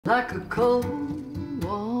like a cold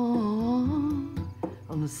one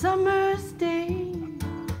on a summer's day.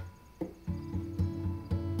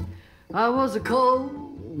 I was a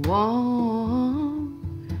cold one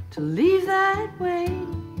to leave that way,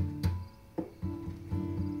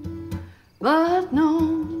 but no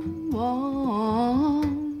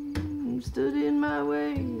one stood in my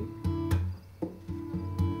way,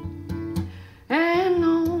 and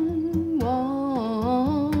no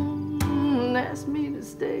one asked me to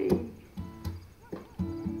stay.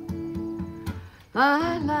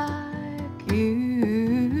 I like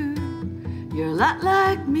you, you're a lot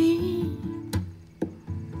like me.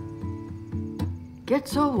 Get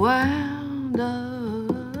so wound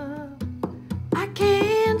up, I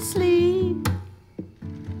can't sleep.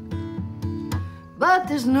 But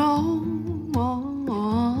there's no one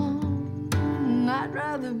I'd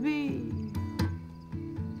rather be.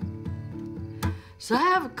 So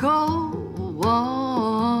have a cold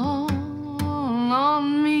one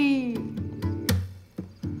on me.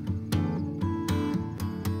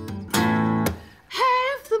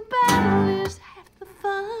 Half the battle is half the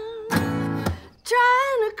fun,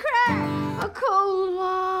 trying to crack a cold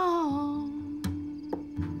one.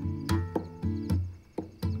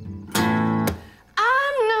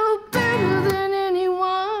 I'm no better than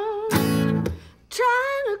anyone,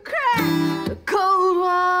 trying to crack a cold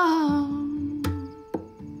one.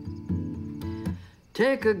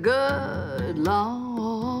 Take a good long.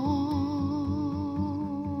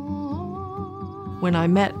 When I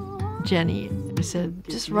met Jenny, I said,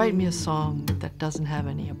 just write me a song that doesn't have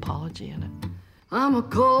any apology in it. I'm a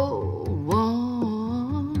cold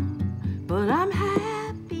one, but I'm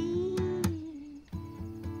happy.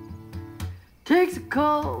 Takes a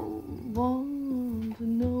cold one to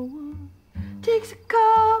know one. Takes a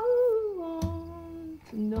cold one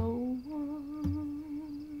to know one.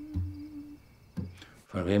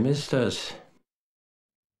 Von wem ist das?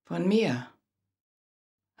 Von mir.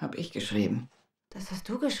 Hab ich geschrieben. Das hast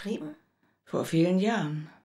du geschrieben? Vor vielen Jahren.